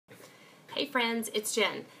friends, it's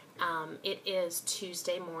Jen. It is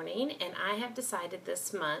Tuesday morning and I have decided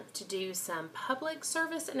this month to do some public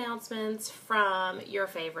service announcements from your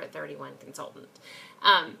favorite 31 consultant.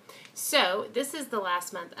 So this is the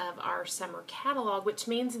last month of our summer catalog, which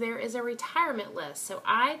means there is a retirement list. So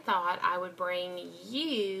I thought I would bring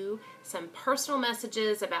you some personal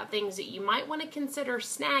messages about things that you might want to consider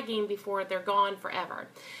snagging before they're gone forever.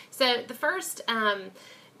 So the first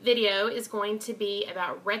video is going to be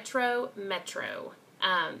about Retro Metro.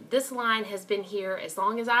 This line has been here as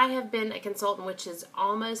long as I have been a consultant, which is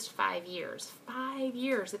almost 5 years. 5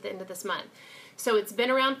 years at the end of this month. So it's been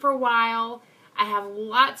around for a while. I have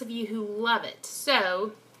lots of you who love it.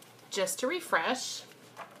 So just to refresh,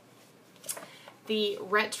 the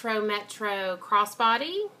Retro Metro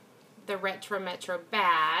crossbody, the Retro Metro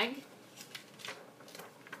bag,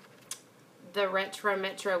 the Retro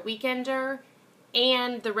Metro weekender,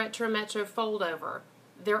 and the Retro Metro foldover.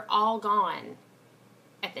 They're all gone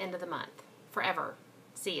at the end of the month. Forever.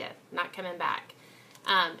 See ya. Not coming back.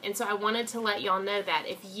 And so I wanted to let y'all know that.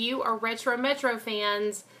 If you are Retro Metro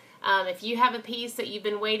fans, if you have a piece that you've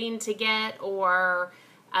been waiting to get or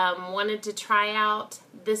wanted to try out,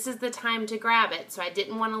 this is the time to grab it. So I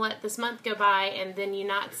didn't want to let this month go by and then you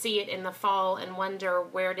not see it in the fall and wonder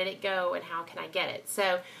where did it go and how can I get it.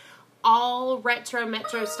 So all Retro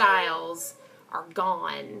Metro styles are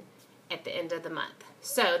gone at the end of the month.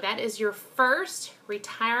 So that is your first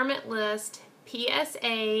retirement list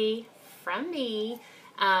PSA from me.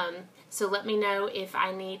 So let me know if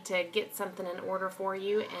I need to get something in order for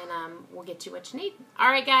you, and we'll get you what you need. All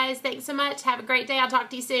right, guys, thanks so much. Have a great day. I'll talk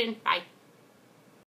to you soon. Bye.